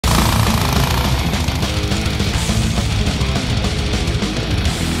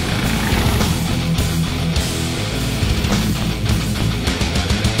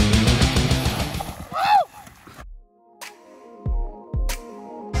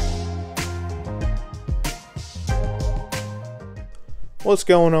What's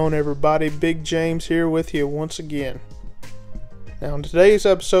going on, everybody? Big James here with you once again. Now in today's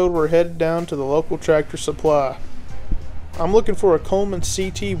episode we're headed down to the local Tractor Supply. I'm looking for a Coleman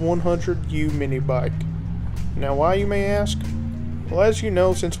ct100u mini bike. Now why, you may ask? Well, as you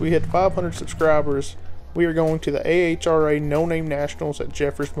know, since we hit 500 subscribers, we are going to the AHRA No Name Nationals at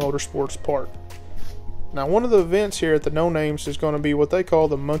Jeffers Motorsports Park. Now one of the events here at the No Names is going to be what they call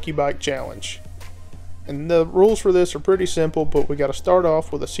the Monkey Bike Challenge. And the rules for this are pretty simple, but we got to start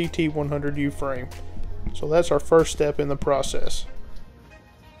off with a ct100u frame. So that's our first step in the process.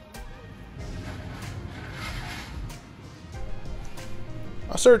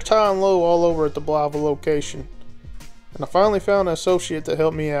 I searched high and low all over at the Blytheville location, and I finally found an associate that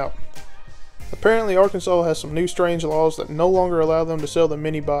helped me out. Apparently Arkansas has some new strange laws that no longer allow them to sell the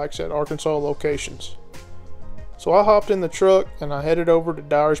mini bikes at Arkansas locations. So I hopped in the truck and I headed over to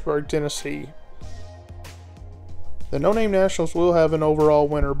Dyersburg, Tennessee. The No Name Nationals will have an overall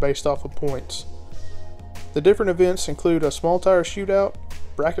winner based off of points. The different events include a small tire shootout,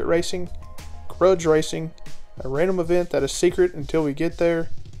 bracket racing, grudge racing, a random event that is secret until we get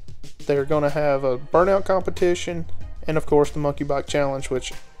there. They're going to have a burnout competition, and of course the Monkey Bike Challenge,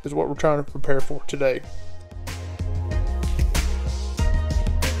 which is what we're trying to prepare for today.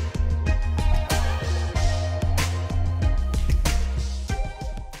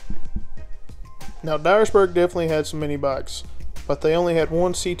 Now Dyersburg definitely had some mini bikes, but they only had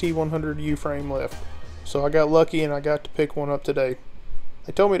one ct100u frame left, so I got lucky and I got to pick one up today.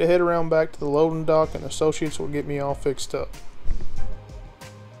 They told me to head around back to the loading dock and associates will get me all fixed up.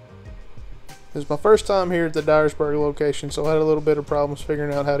 This is my first time here at the Dyersburg location, so I had a little bit of problems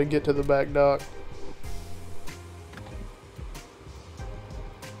figuring out how to get to the back dock.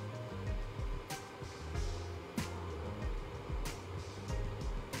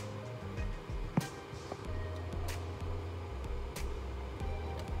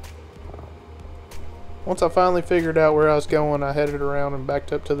 Once I finally figured out where I was going, I headed around and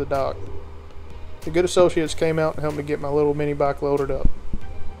backed up to the dock. The good associates came out and helped me get my little mini bike loaded up.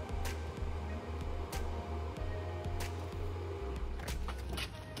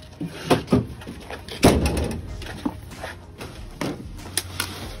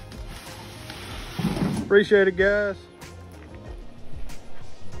 Appreciate it, guys.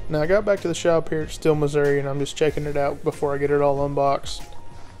 Now I got back to the shop here at Still, Missouri, and I'm just checking it out before I get it all unboxed.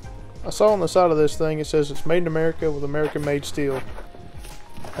 I saw on the side of this thing it says it's made in America with American-made steel.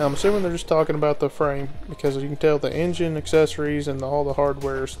 Now, I'm assuming they're just talking about the frame, because as you can tell, the engine, accessories, and all the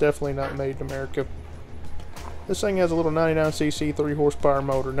hardware is definitely not made in America. This thing has a little 99cc 3 horsepower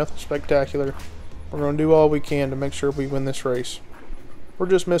motor, nothing spectacular. We're going to do all we can to make sure we win this race. We're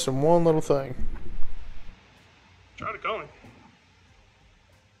just missing one little thing. Try to call him.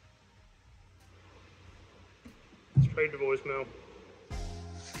 Straight to voicemail.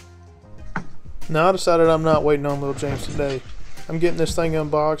 Now I decided I'm not waiting on Lil James today. I'm getting this thing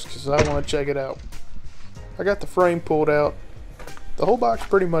unboxed because I want to check it out. I got the frame pulled out. The whole bike's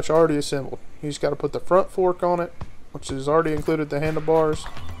pretty much already assembled. You just got to put the front fork on it, which is already included the handlebars,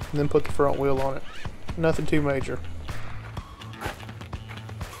 and then put the front wheel on it. Nothing too major.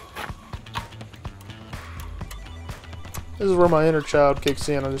 This is where my inner child kicks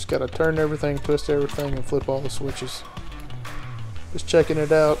in. I just got to turn everything, twist everything, and flip all the switches. Just checking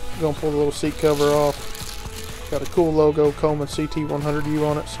it out. Gonna pull the little seat cover off. Got a cool logo, Coleman ct100u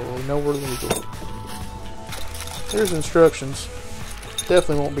on it, so we know we're legal. Here's instructions.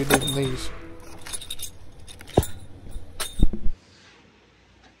 Definitely won't be doing these.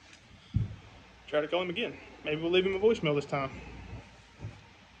 Try to call him again. Maybe we'll leave him a voicemail this time.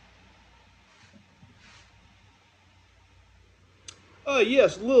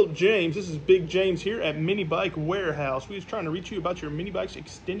 Yes, Lil James. This is Big James here at Mini Bike Warehouse. We was trying to reach you about your mini bike's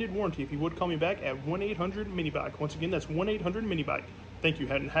extended warranty. If you would call me back at 1-800-MINI-BIKE. Once again, that's 1-800-MINI-BIKE. Thank you,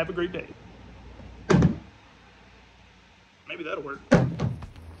 and have a great day. Maybe that'll work.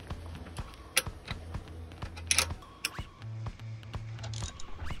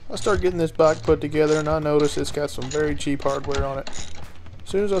 I start getting this bike put together, and I notice it's got some very cheap hardware on it. As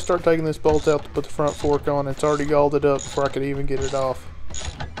soon as I start taking this bolt out to put the front fork on, it's already galled it up before I could even get it off.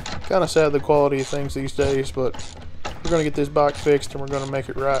 Kind of sad the quality of things these days, but we're going to get this bike fixed and we're going to make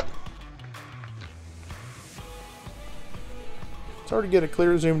it right. It's hard to get a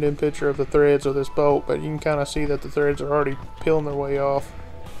clear zoomed in picture of the threads of this bolt, but you can kind of see that the threads are already peeling their way off.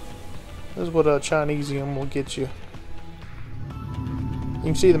 This is what a Chinesium will get you. You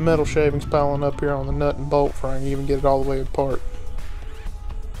can see the metal shavings piling up here on the nut and bolt frame. You even get it all the way apart.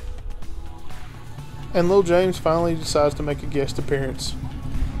 And Lil James finally decides to make a guest appearance.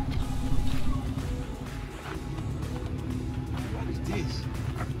 What is this?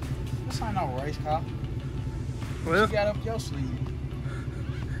 race car. Well, What you got up your sleeve?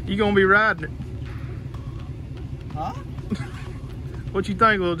 you gonna be riding it. Huh? What you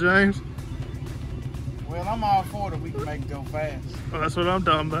think, Lil James? Well, I'm all for it. We can make it go fast. Well, that's what I'm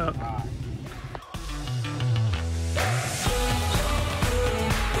talking about. All right.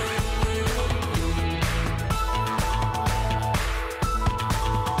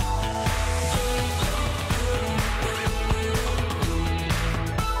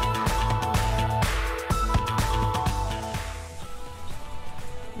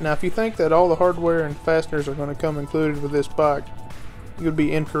 Now, if you think that all the hardware and fasteners are going to come included with this bike, you'd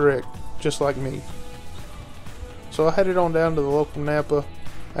be incorrect, just like me. So I headed on down to the local Napa.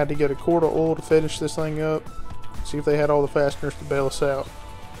 I had to get a quart of oil to finish this thing up, see if they had all the fasteners to bail us out.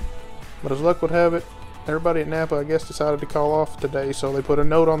 But as luck would have it, everybody at Napa, I guess, decided to call off today, so they put a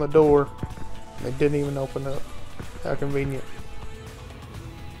note on the door, and they didn't even open up. How convenient.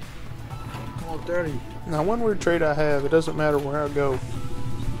 130. Now, one weird trait I have, it doesn't matter where I go.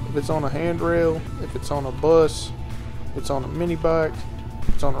 If it's on a handrail, if it's on a bus, if it's on a mini bike,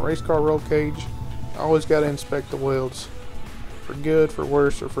 if it's on a race car roll cage, I always got to inspect the welds. For good, for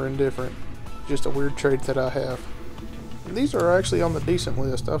worse, or for indifferent. Just a weird trait that I have. And these are actually on the decent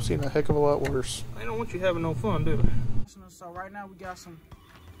list. I've seen a heck of a lot worse. They don't want you having no fun, do they? So right now we got some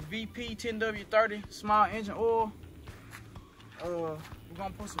VP 10W30 small engine oil. We're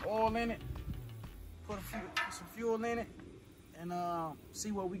gonna put some oil in it, put some fuel in it, and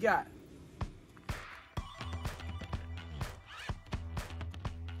see what we got.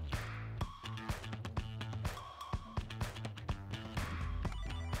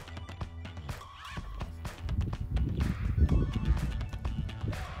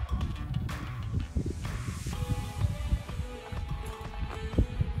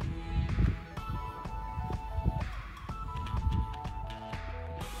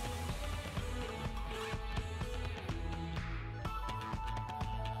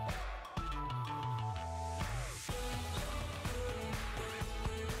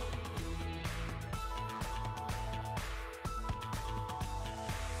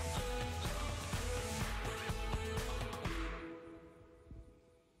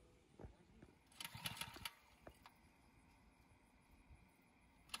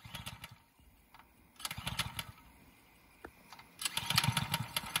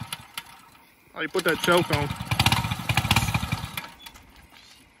 Oh, you put that choke on.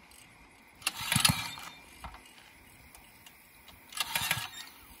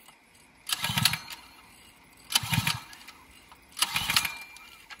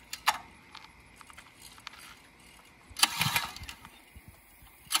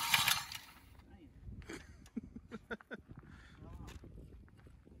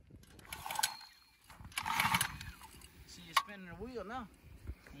 See, you're spinning the wheel now.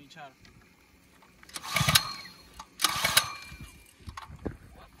 When you try to.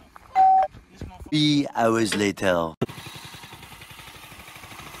 3 hours later.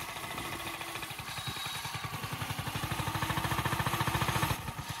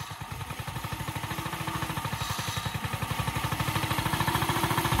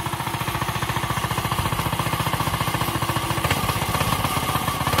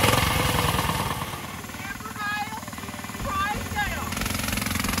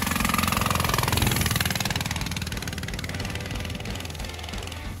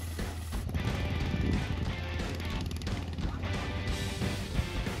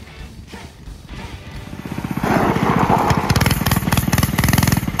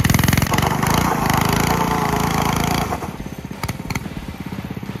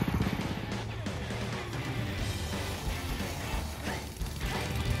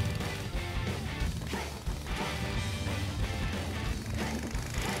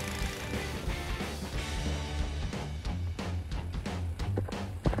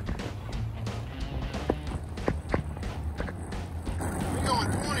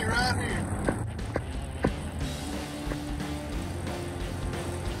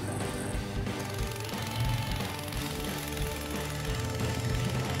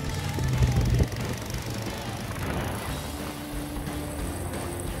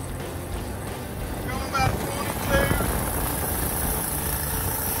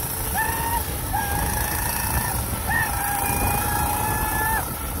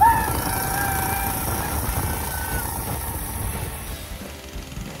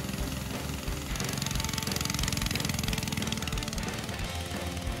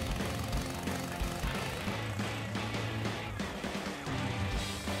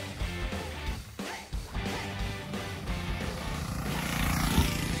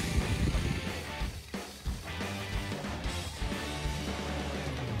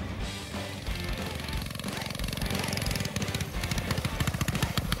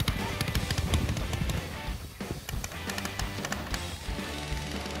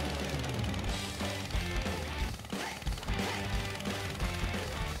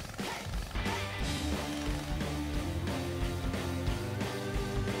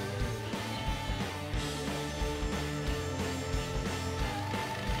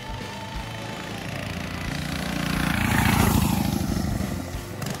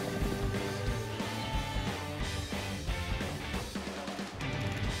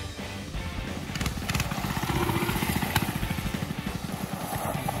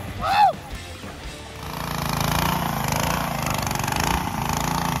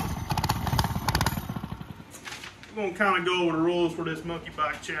 going to kind of go over the rules for this monkey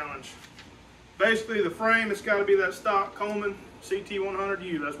bike challenge. Basically, the frame, it's got to be that stock Coleman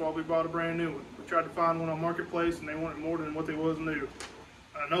ct100u. That's why we bought a brand new one. We tried to find one on Marketplace, and they wanted more than what they was new.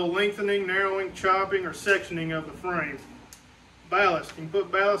 No lengthening, narrowing, chopping, or sectioning of the frame. Ballast. You can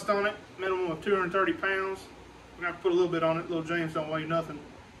put ballast on it, minimum of 230 pounds. We're going to put a little bit on it. Lil James don't weigh nothing.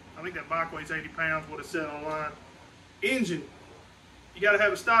 I think that bike weighs 80 pounds, what it said online. Engine. You got to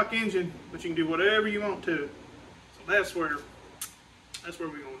have a stock engine, but you can do whatever you want to it. So that's where we're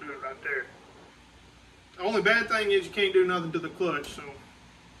going to do it right there. The only bad thing is you can't do nothing to the clutch, so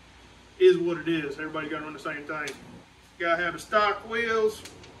is what it is. Everybody got to run the same thing. You got to have the stock wheels,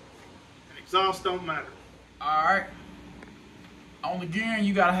 and exhaust don't matter. All right. On the gearing,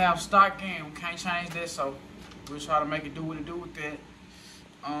 you got to have stock gearing. We can't change that, so we'll try to make it do what it do with that.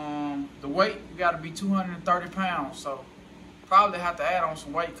 The weight, you got to be 230 pounds, so probably have to add on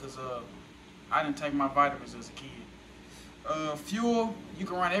some weight because I didn't take my vitamins as a kid. Fuel, you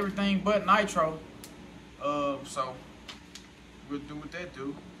can run everything but nitro, so we'll do what that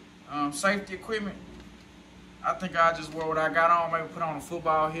do. Safety equipment, I think I just wear what I got on, maybe put on a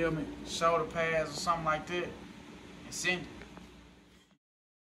football helmet, shoulder pads or something like that, and send it.